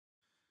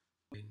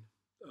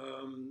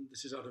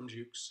This is Adam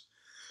Dukes,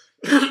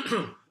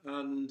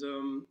 and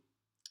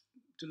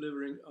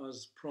delivering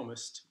as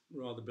promised,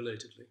 rather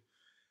belatedly,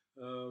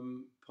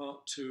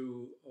 part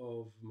two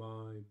of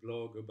my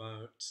blog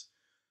about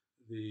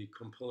the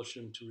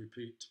compulsion to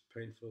repeat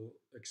painful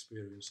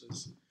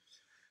experiences.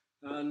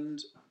 And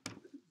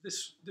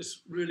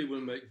this really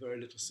will make very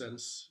little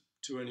sense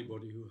to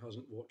anybody who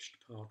hasn't watched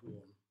part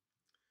one,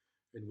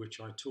 in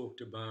which I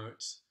talked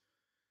about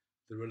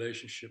the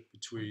relationship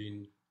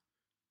between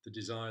the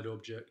desired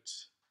object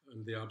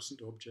and the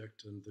absent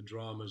object, and the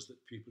dramas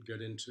that people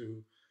get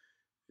into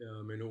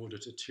in order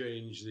to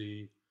change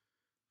the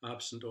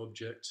absent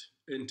object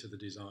into the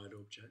desired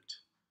object.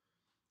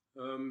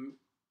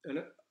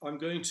 And I'm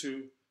going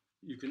to,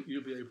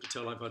 you'll be able to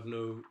tell I've had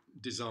no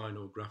design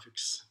or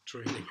graphics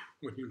training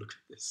when you look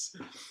at this.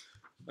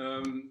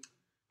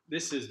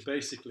 This is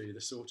basically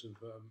the sort of,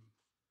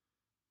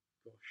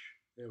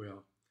 there we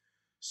are.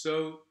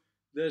 So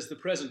there's the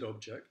present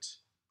object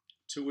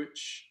to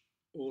which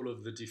all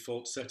of the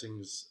default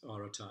settings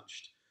are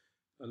attached.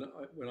 And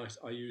when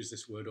I use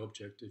this word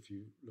object, if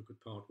you look at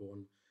part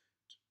one,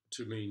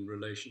 to mean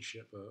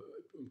relationship,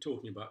 I'm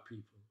talking about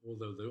people,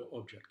 although the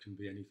object can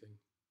be anything,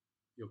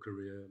 your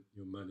career,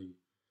 your money,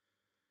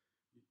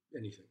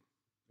 anything.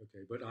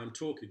 Okay, but I'm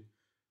talking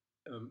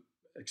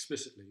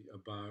explicitly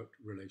about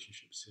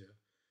relationships here.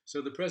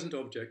 So the present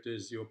object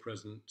is your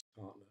present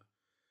partner,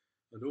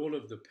 and all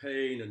of the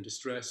pain and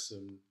distress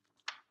and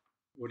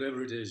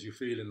whatever it is you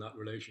feel in that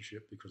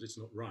relationship because it's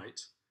not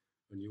right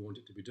and you want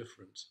it to be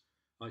different,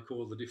 I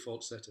call the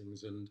default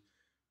settings, and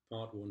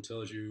part one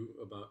tells you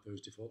about those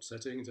default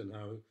settings and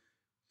how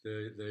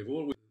they've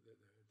always,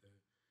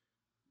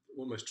 they're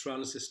almost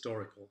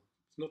transhistorical.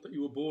 It's not that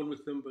you were born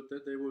with them, but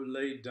that they were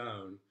laid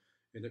down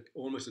in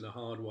almost in a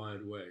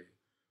hardwired way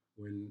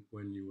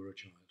when you were a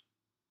child.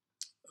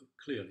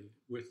 Clearly,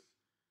 with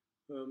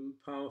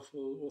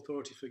powerful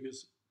authority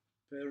figures,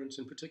 parents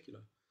in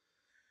particular.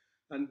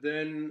 And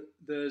then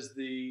there's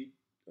the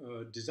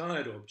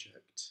desired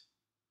object.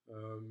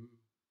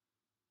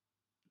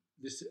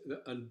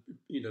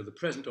 The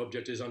present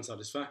object is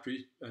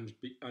unsatisfactory, and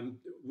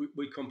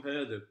we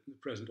compare the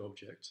present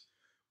object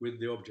with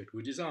the object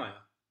we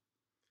desire,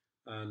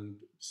 and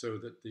so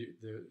that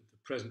the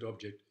present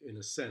object, in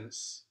a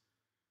sense,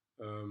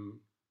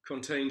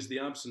 contains the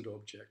absent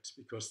object,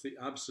 because the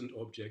absent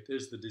object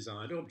is the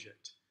desired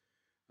object.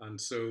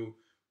 And so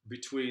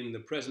between the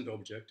present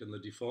object and the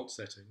default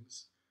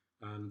settings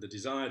and the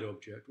desired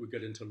object, we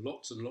get into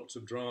lots and lots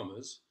of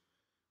dramas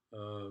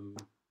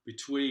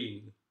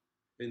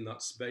in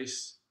that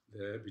space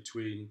there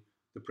between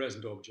the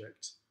present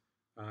object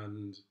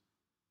and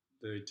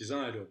the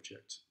desired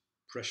object,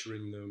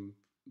 pressuring them,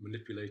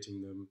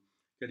 manipulating them,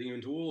 getting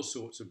into all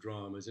sorts of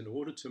dramas in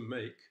order to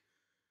make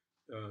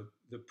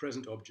the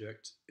present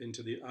object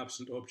into the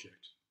absent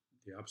object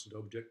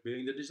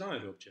being the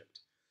desired object.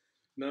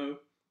 Now,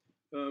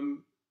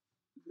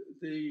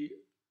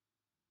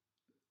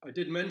 I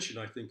did mention,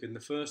 I think, in the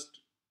first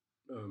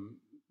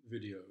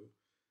video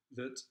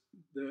that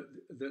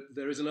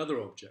there is another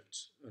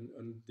object,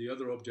 and the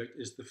other object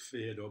is the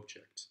feared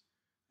object.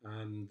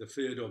 And the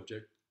feared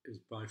object is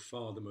by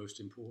far the most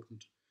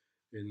important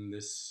in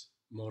this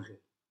model.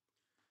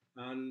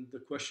 And the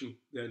question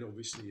then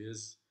obviously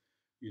is,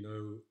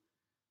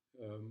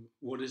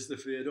 what is the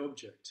feared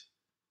object?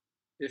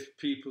 If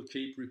people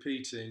keep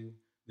repeating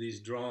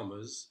these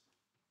dramas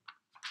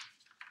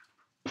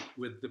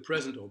with the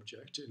present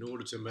object in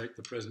order to make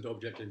the present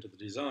object into the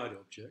desired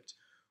object,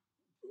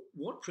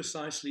 what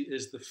precisely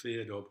is the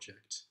feared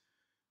object?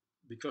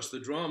 Because the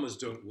dramas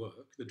don't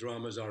work. The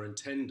dramas are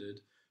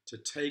intended to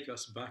take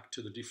us back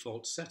to the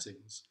default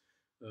settings,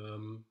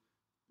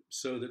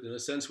 so that in a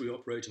sense we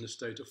operate in a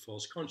state of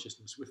false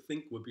consciousness. We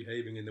think we're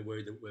behaving in the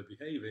way that we're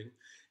behaving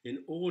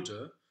in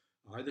order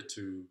either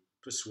to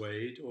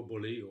persuade or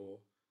bully, or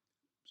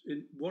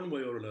in one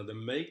way or another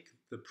make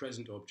the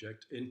present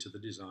object into the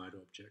desired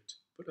object.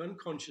 But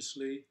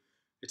unconsciously,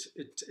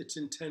 it's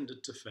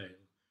intended to fail,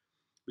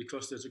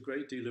 because there's a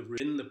great deal of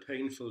in the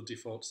painful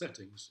default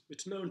settings.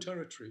 It's known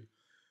territory.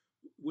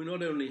 We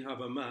not only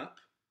have a map,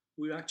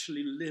 we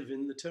actually live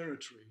in the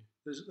territory.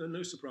 There are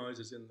no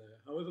surprises in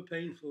there. However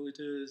painful it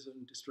is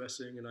and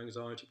distressing and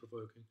anxiety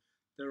provoking,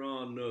 there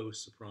are no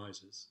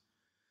surprises.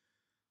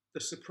 The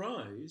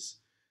surprise,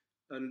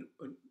 and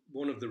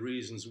one of the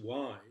reasons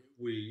why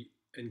we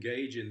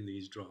engage in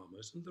these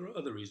dramas, and there are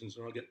other reasons,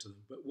 and I'll get to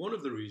them, but one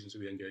of the reasons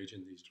we engage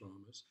in these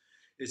dramas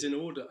is in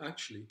order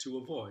actually to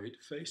avoid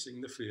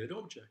facing the feared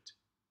object.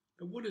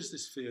 And what is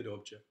this feared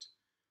object?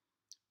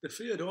 The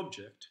feared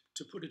object,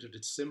 to put it at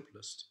its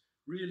simplest,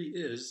 really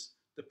is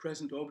the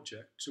present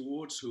object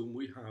towards whom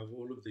we have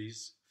all of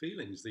these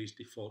feelings, these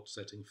default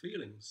setting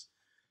feelings.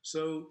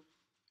 So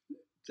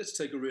let's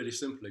take a really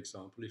simple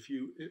example. If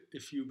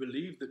you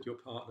believe that your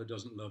partner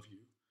doesn't love you,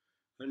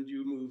 and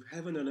you move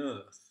heaven and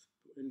earth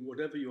in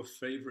whatever your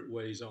favorite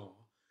ways are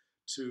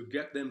to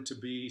get them to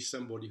be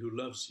somebody who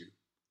loves you,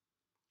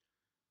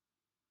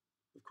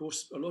 of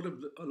course, a lot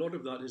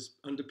of that is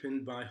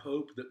underpinned by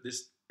hope that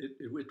this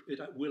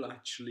it will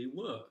actually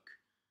work.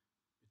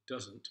 It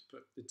doesn't,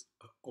 but it's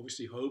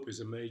obviously hope is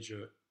a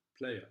major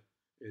player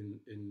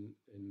in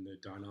the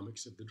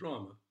dynamics of the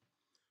drama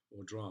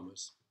or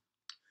dramas.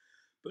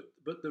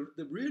 But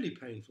the really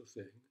painful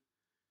thing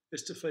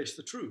is to face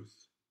the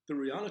truth. The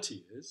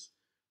reality is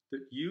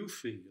that you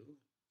feel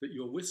that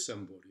you're with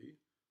somebody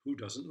who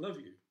doesn't love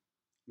you.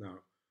 Now,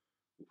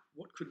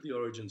 what could the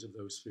origins of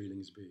those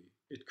feelings be?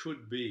 It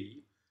could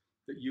be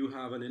that you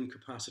have an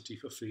incapacity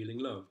for feeling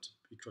loved,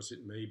 because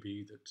it may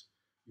be that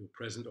your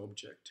present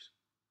object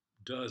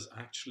does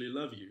actually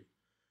love you,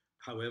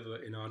 however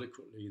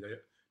inadequately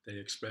they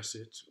express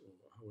it,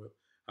 or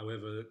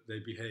however they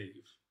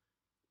behave,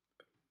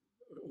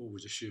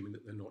 always assuming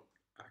that they're not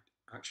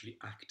actually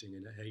acting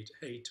in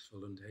a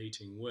hateful and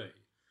hating way.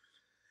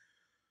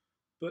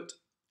 But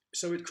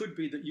so it could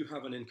be that you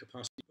have an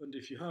incapacity, and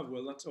if you have,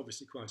 well, that's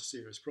obviously quite a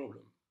serious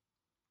problem.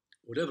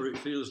 Whatever it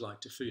feels like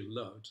to feel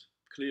loved,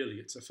 clearly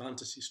it's a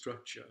fantasy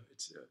structure.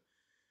 It's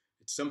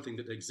something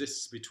that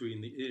exists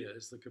between the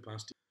ears, the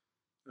capacity.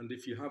 And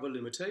if you have a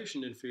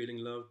limitation in feeling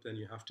loved, then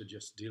you have to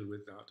just deal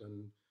with that,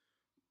 and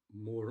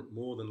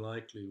more than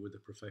likely with a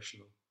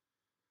professional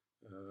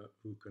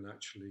who can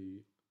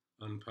actually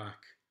unpack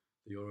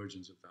the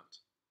origins of that.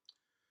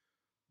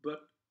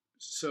 But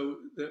so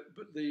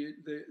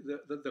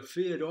the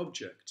feared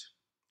object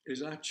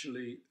is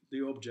actually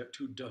the object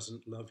who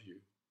doesn't love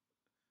you,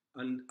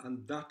 and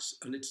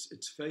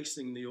it's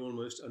facing the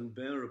almost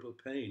unbearable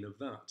pain of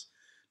that.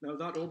 Now,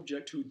 that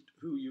object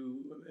who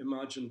you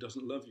imagine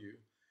doesn't love you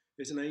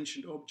is an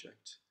ancient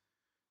object,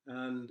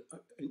 and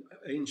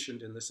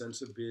ancient in the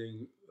sense of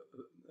being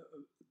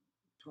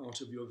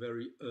part of your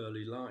very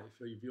early life,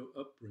 of your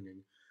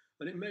upbringing.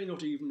 And it may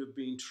not even have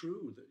been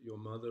true that your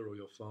mother or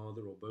your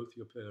father or both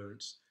your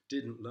parents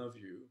didn't love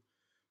you,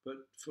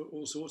 but for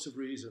all sorts of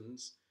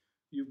reasons,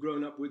 you've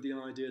grown up with the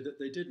idea that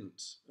they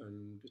didn't,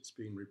 and it's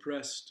been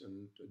repressed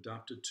and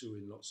adapted to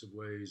in lots of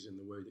ways, in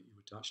the way that you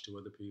attach to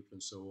other people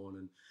and so on,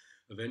 and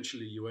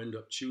eventually you end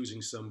up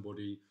choosing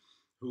somebody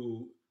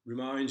who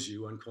reminds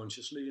you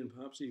unconsciously and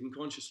perhaps even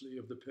consciously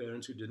of the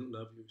parents who didn't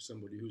love you,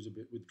 somebody who's a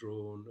bit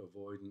withdrawn,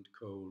 avoidant,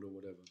 cold, or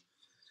whatever.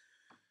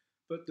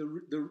 But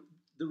the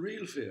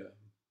real fear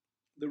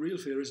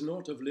is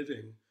not of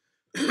living,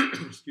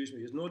 excuse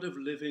me, is not of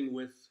living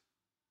with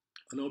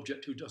an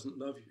object who doesn't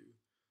love you.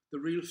 The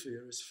real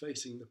fear is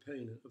facing the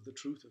pain of the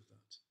truth of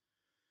that.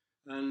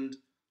 And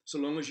so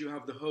long as you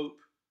have the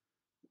hope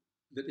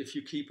that if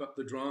you keep up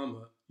the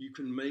drama, you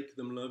can make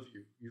them love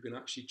you, you can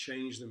actually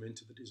change them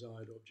into the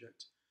desired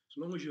object.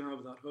 So long as you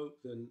have that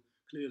hope, then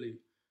clearly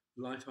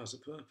life has a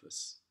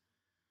purpose.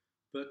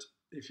 But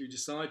if you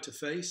decide to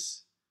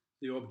face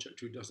the object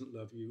who doesn't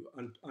love you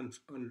and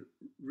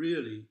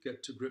really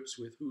get to grips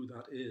with who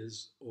that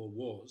is or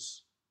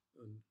was,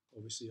 and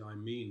obviously I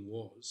mean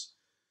was,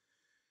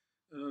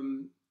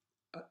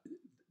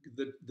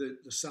 the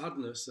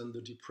sadness and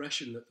the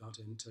depression that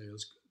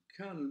entails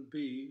can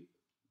be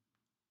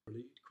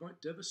really quite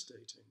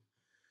devastating.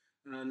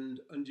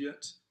 And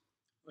yet,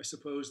 I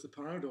suppose the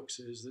paradox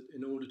is that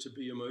in order to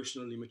be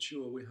emotionally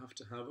mature, we have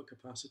to have a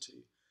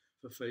capacity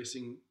for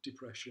facing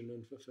depression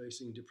and for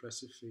facing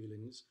depressive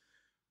feelings,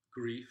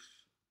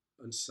 grief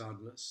and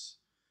sadness.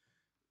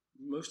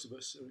 Most of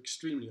us are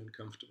extremely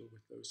uncomfortable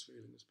with those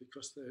feelings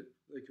because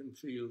they can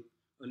feel,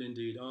 and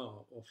indeed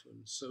are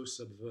often, so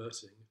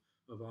subverting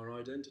of our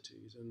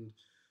identities. And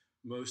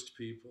most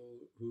people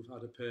who've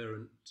had a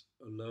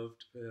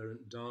loved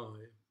parent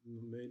die,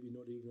 maybe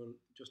not even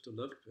just a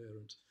loved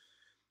parent,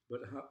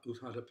 but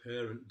who've had a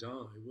parent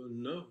die, will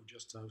know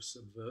just how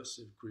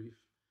subversive grief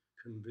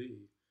can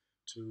be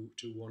to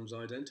one's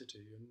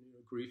identity. And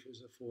grief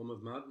is a form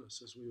of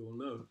madness, as we all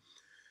know.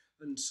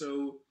 And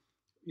so,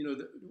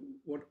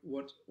 what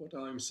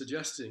I'm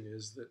suggesting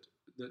is that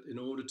in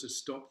order to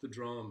stop the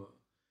drama,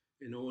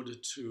 in order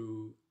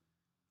to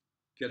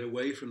get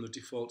away from the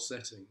default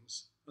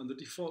settings, and the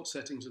default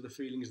settings are the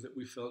feelings that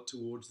we felt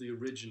towards the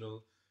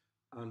original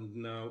and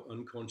now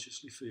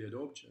unconsciously feared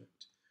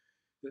object,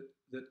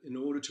 that in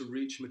order to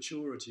reach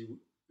maturity,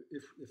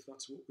 if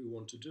that's what we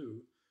want to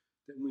do,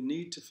 then we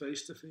need to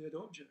face the feared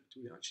object.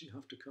 We actually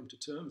have to come to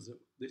terms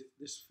that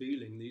this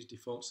feeling, these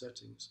default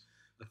settings,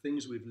 are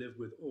things we've lived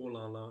with all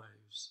our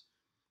lives.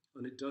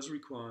 And it does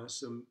require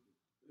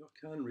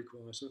can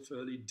require some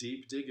fairly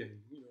deep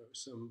digging,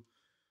 some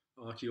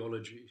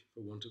archaeology,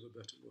 for want of a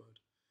better word.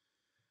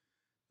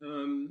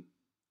 And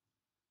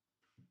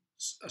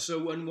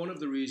one of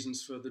the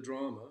reasons for the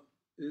drama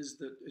is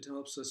that it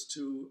helps us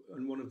to,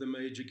 and one of the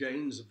major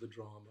gains of the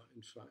drama,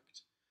 in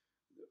fact,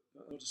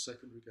 not a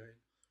secondary gain,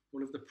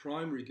 one of the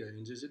primary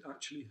gains is it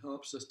actually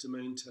helps us to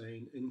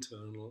maintain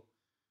internal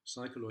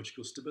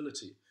psychological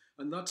stability.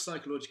 And that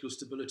psychological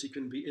stability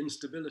can be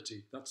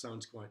instability. That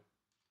sounds quite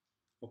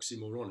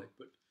oxymoronic,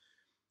 but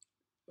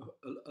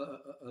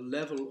a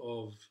level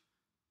of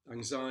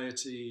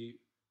anxiety,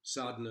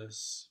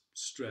 sadness,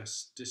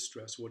 stress,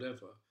 distress,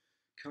 whatever,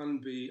 can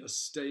be a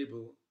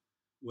stable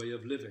way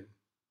of living.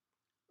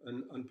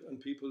 And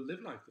people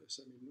live like this.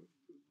 I mean,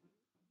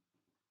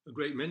 a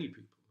great many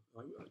people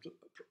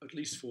at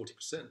least 40%,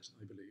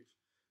 I believe,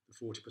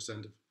 the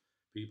 40% of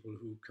people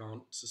who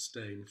can't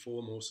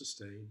form or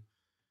sustain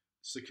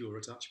secure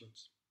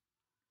attachments.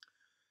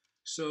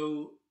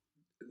 So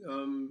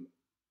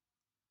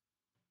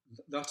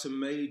that's a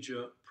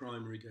major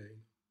primary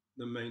gain,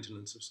 the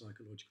maintenance of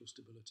psychological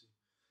stability.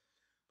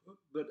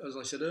 But as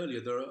I said earlier,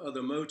 there are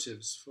other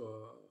motives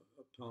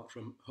apart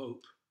from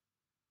hope,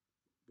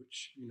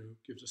 which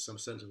gives us some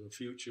sense of a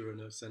future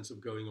and a sense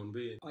of going on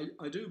being.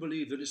 I do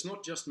believe that it's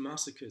not just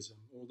masochism,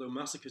 although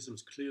masochism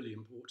is clearly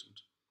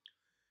important.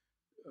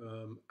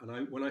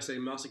 And when I say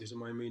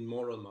masochism, I mean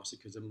moral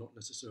masochism, not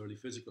necessarily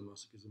physical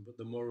masochism, but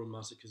the moral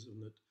masochism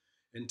that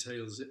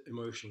entails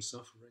emotional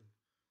suffering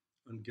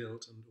and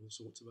guilt and all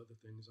sorts of other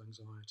things,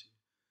 anxiety.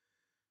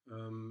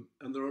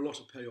 And there are a lot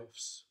of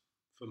payoffs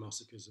for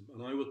masochism,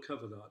 and I will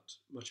cover that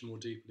much more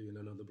deeply in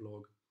another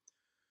blog.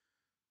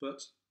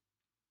 But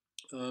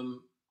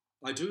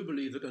I do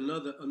believe that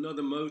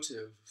another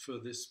motive for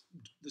this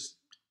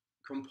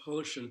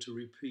compulsion to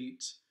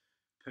repeat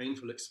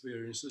painful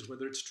experiences,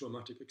 whether it's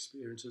traumatic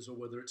experiences or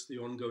whether it's the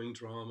ongoing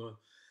drama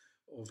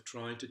of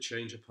trying to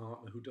change a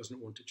partner who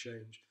doesn't want to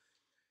change,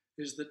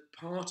 is that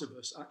part of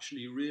us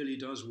actually really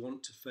does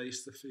want to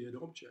face the feared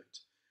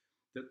object.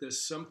 That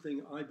there's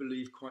something, I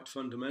believe, quite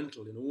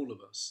fundamental in all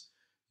of us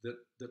that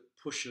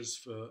pushes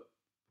for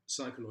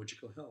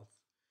psychological health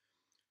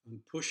and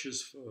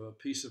pushes for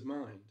peace of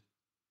mind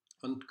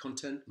and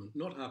contentment,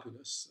 not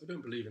happiness. I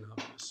don't believe in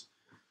happiness.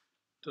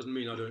 Doesn't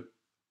mean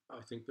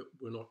I think that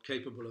we're not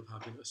capable of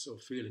happiness or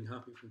feeling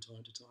happy from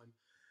time to time,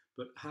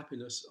 but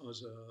happiness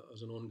as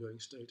an ongoing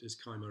state is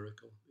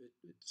chimerical.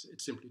 It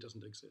simply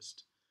doesn't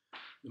exist.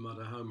 No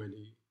matter how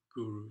many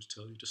gurus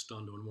tell you to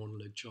stand on one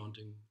leg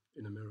chanting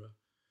in a mirror,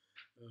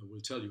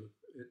 will tell you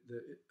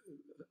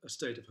a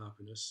state of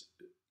happiness,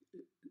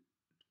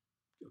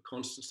 a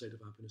constant state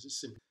of happiness is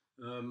simple.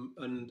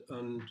 And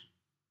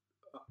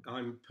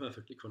I'm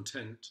perfectly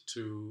content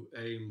to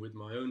aim with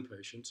my own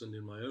patients and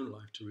in my own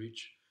life to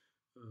reach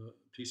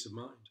peace of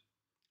mind.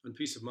 And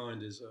peace of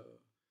mind is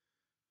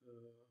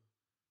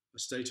a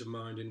state of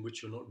mind in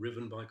which you're not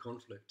riven by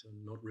conflict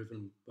and not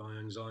riven by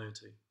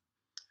anxiety.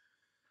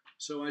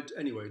 So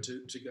anyway,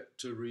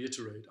 to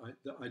reiterate,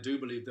 I do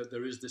believe that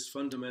there is this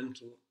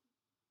fundamental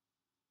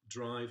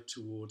drive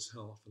towards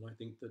health, and I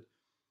think that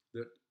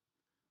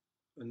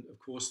and of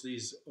course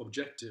these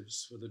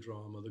objectives for the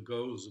drama, the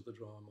goals of the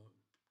drama,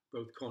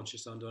 both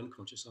conscious and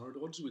unconscious, are at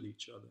odds with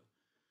each other.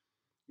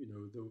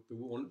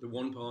 The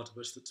one part of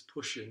us that's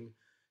pushing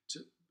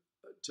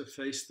to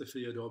face the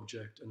feared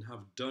object and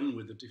have done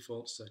with the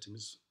default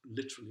settings,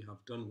 literally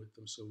have done with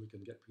them so we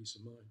can get peace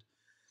of mind,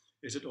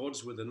 is at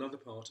odds with another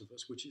part of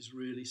us which is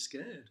really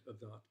scared of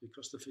that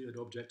because the feared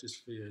object is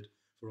feared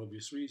for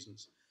obvious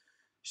reasons.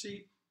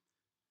 See,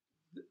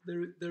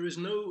 there is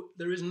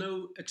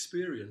no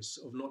experience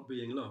of not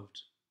being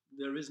loved.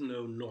 There is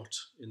no not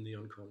in the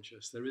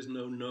unconscious. There is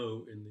no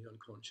no in the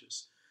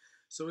unconscious.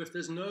 So if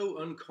there's no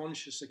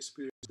unconscious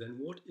experience, then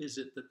what is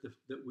it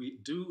that we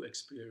do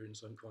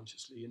experience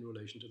unconsciously in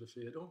relation to the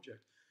feared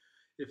object?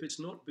 If it's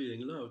not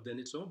being loved, then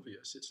it's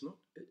obvious.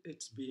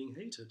 It's being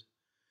hated.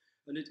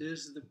 And it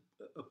is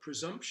a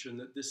presumption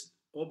that this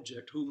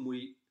object, whom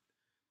we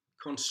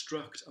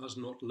construct as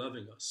not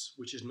loving us,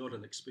 which is not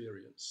an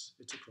experience,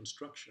 it's a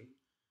construction,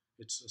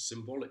 it's a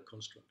symbolic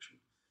construction,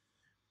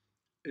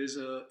 is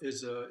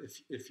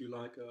if you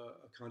like,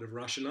 a kind of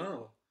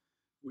rationale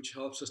which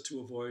helps us to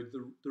avoid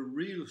the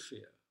real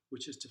fear,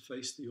 which is to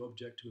face the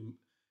object who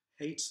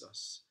hates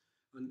us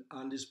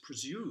and is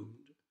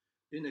presumed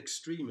in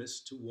extremis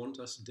to want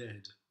us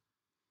dead.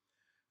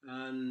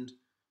 And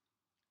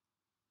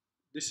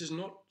this is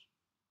not,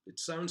 it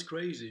sounds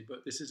crazy,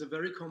 but this is a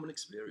very common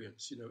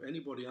experience.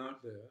 Anybody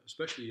out there,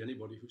 especially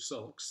anybody who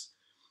sulks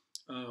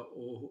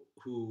or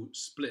who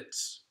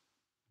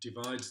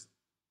divides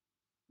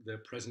their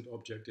present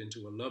object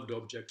into a loved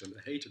object and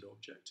a hated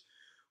object,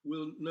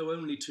 will know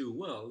only too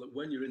well that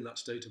when you're in that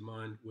state of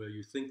mind where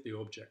you think the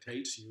object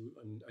hates you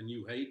and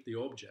you hate the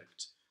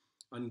object,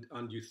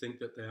 and you think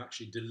that they're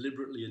actually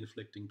deliberately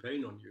inflicting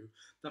pain on you,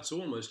 that's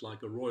almost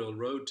like a royal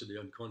road to the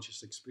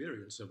unconscious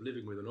experience of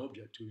living with an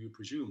object who you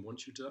presume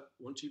wants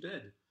you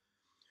dead.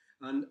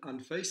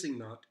 And facing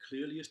that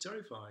clearly is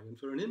terrifying. And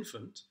for an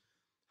infant,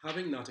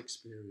 having that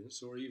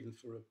experience, or even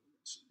for a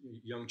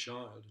young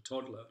child, a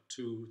toddler,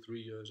 2,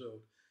 3 years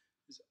old,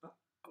 is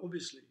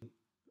obviously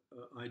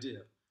an idea.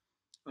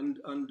 And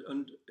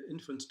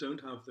infants don't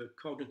have the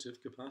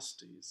cognitive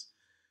capacities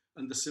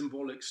and the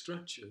symbolic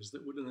structures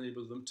that would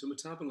enable them to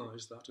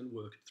metabolize that and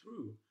work it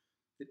through.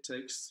 It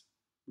takes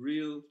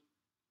real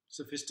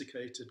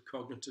sophisticated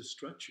cognitive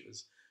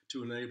structures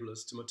to enable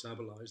us to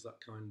metabolize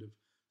that kind of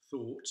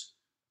thought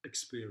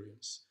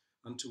experience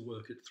and to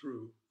work it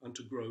through and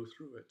to grow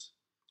through it.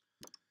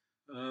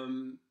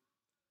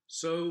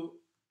 So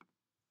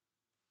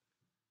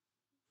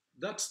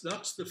that's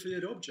the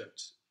feared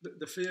object.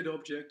 The feared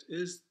object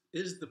is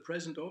the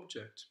present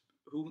object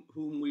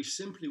whom we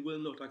simply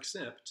will not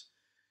accept.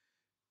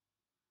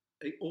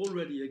 It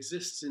already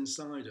exists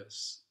inside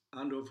us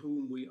and of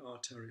whom we are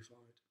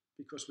terrified.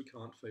 because we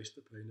can't face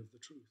the pain of the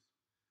truth.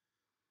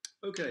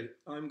 Okay,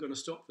 I'm going to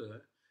stop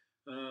there.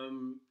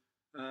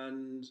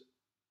 And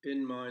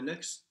in my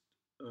next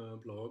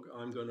blog,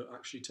 I'm going to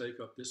actually take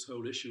up this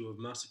whole issue of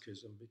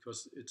masochism,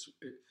 because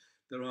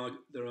there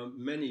are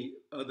many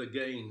other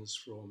gains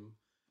from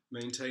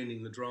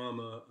maintaining the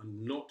drama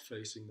and not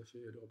facing the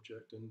feared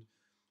object,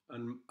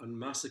 and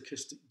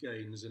masochistic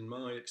gains, in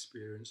my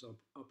experience,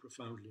 are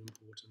profoundly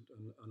important,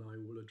 and I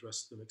will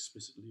address them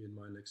explicitly in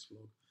my next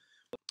vlog.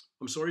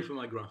 I'm sorry for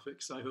my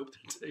graphics. I hope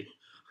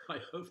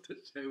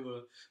that they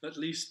were at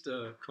least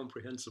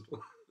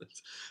comprehensible.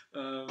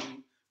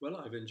 Well,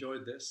 I've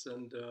enjoyed this,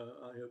 and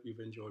I hope you've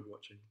enjoyed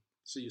watching.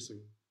 See you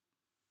soon.